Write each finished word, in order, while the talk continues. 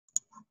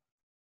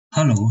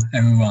Hello,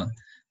 everyone.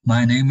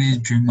 My name is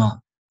Jianan,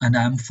 and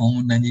I'm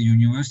from Nanjing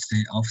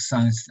University of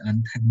Science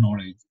and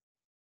Technology.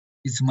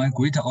 It's my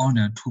great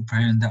honor to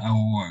present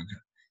our work.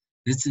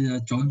 This is a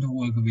joint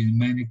work with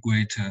many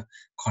great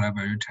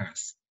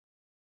collaborators.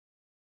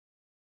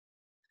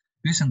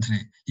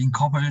 Recently,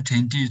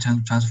 incorporating digital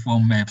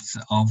transform maps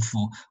of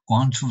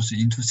ground truth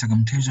into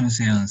segmentation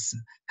science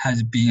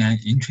has been an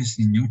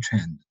interesting new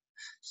trend.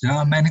 There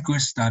are many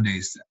great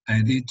studies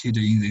edited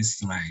in this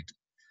slide,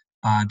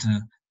 but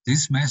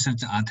these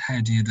methods are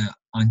tested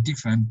on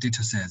different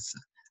datasets,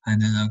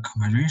 and the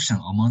comparison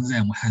among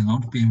them has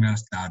not been well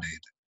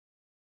studied.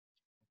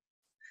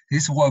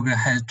 This work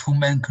has two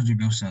main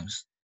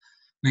contributions.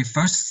 We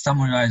first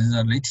summarize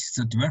the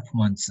latest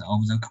developments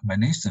of the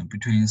combination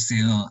between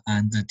CNN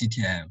and the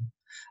DTM,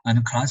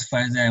 and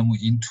classify them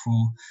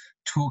into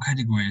two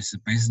categories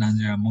based on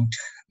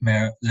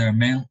their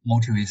main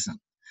motivation: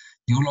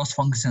 new loss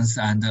functions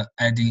and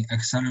adding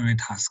auxiliary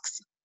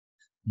tasks.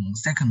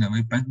 Second,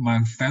 we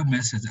benchmark 5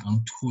 methods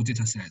on 2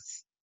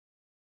 datasets.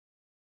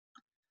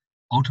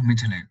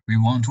 Ultimately, we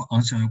want to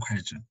answer the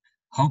question: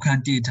 how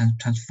can data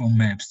transform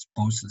maps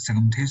both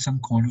segmentation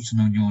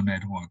convolutional neural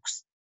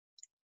networks?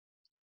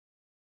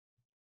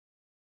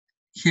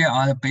 Here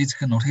are the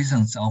basic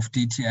notations of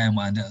DTM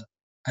and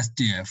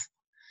SDF.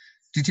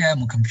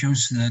 DTM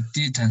computes the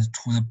distance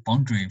to the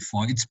boundary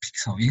for each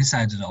pixel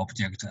inside the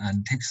object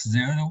and takes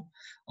 0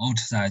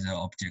 outside the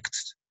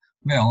object,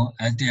 while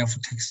SDF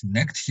takes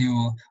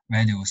negative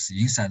values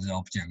inside the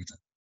object,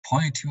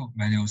 positive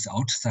values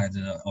outside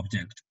the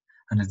object,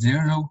 and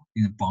 0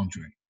 in the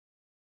boundary.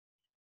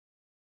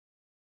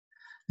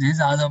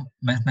 These are the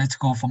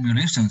mathematical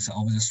formulations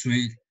of the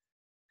 3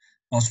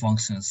 loss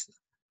functions.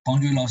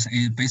 Boundary loss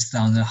is based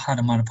on the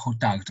Hartman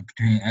product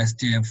between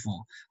SDF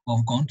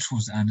of ground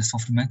truth and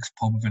softmax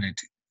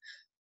probability.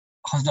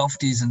 Cause of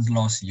distance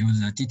loss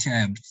uses the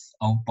DTMs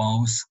of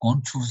both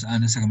ground truth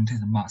and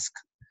segmentation mask,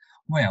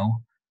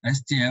 while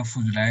SDF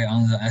rely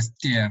on the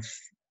SDF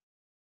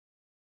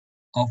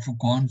of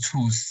ground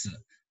truth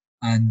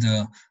and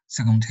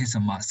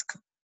segmentation mask.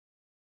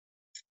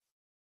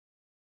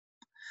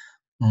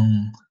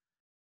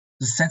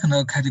 The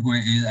second category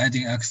is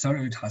adding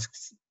auxiliary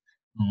tasks.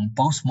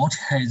 Both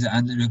multi-haze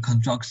and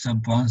reconstruction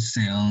branch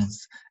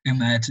science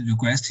aim at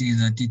regressing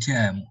the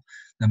DTM.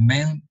 The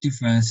main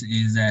difference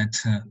is that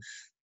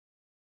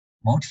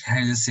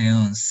multi-haze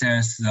science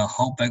shares the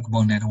whole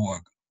backbone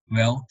network,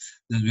 while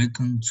the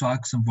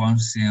reconstruction branch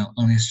science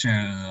only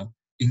shares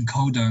the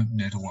encoder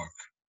network.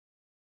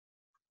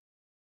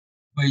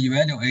 We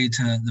evaluate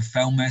the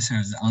 5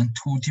 methods on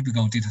 2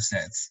 typical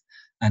datasets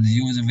and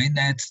use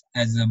VNet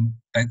as the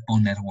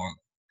backbone network.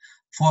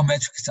 4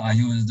 metrics are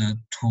used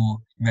to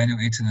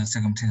evaluate the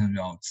segmentation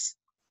results.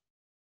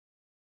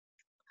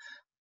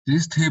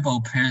 This table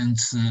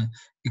presents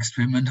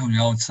experimental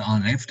results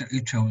on left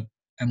atrial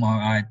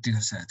MRI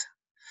dataset.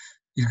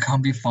 It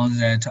can be found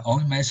that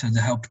all methods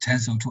have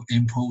potential to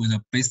improve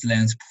the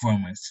baseline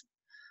performance.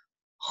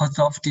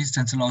 Half-of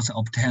distance loss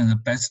obtain the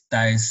best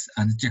dice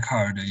and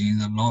J-card in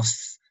the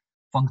loss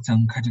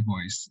function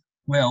categories,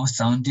 while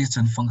some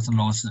distance function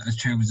loss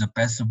achieve the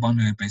best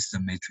boundary-based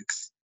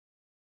matrix.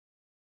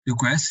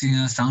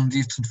 Regressing some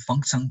distance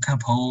function can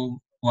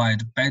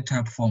provide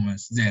better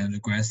performance than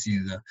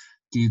regressing the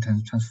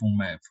distance transform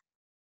map.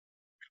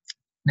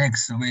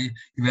 Next, we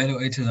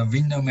evaluate the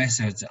window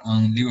methods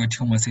on liver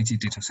tumor CT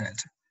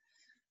dataset.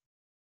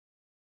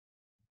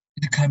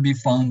 It can be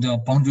found the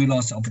boundary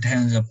loss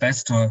obtains the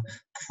best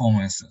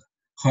performance.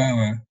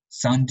 However,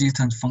 some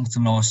distance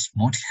function loss,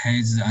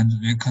 multi-haze, and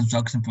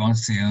reconstruction branch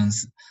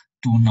science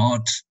do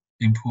not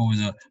improve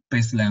the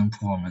baseline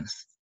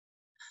performance.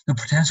 The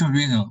potential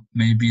reason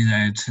may be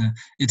that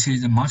it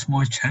is much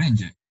more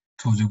challenging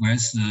to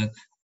regress the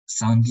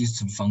some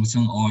distance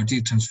function or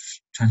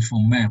distance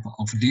transform map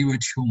of liver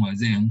tumor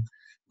than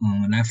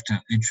left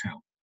atrial.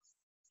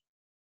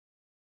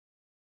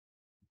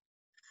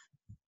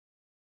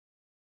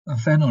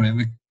 Finally,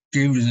 we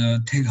give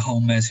the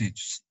take-home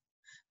message.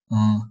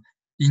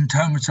 In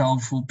terms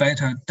of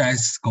better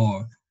DICE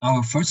score,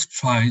 our first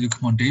try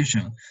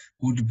recommendation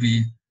would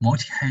be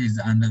multi-haze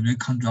and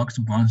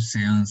reconstruction branch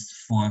science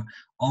for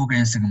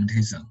organ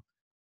segmentation,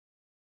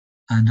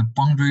 and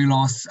boundary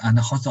loss and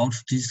horizontal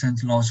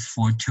distance loss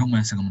for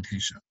tumor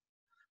segmentation.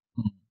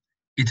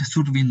 It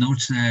should be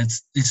noted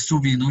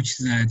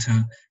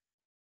that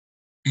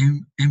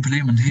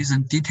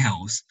implementation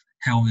details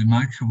have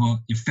remarkable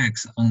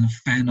effects on the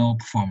final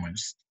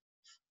performance.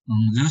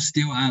 There's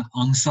still an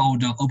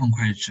unsolved open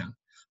question: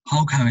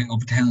 how can we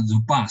obtain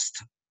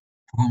robust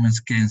performance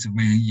gains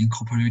when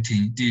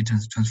incorporating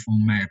distance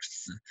transform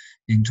maps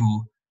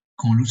into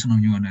convolutional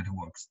neural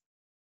networks?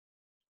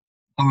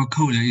 Our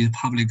code is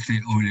publicly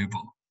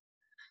available.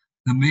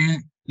 The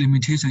main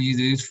limitation in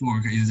this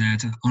work is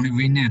that only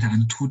VNet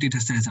and 2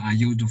 datasets are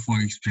used for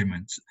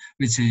experiments,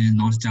 which is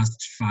not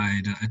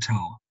justified at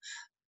all.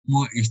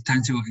 More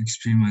extensive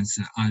experiments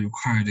are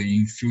required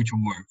in future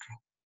work.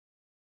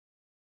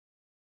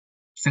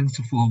 Thanks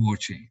for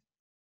watching.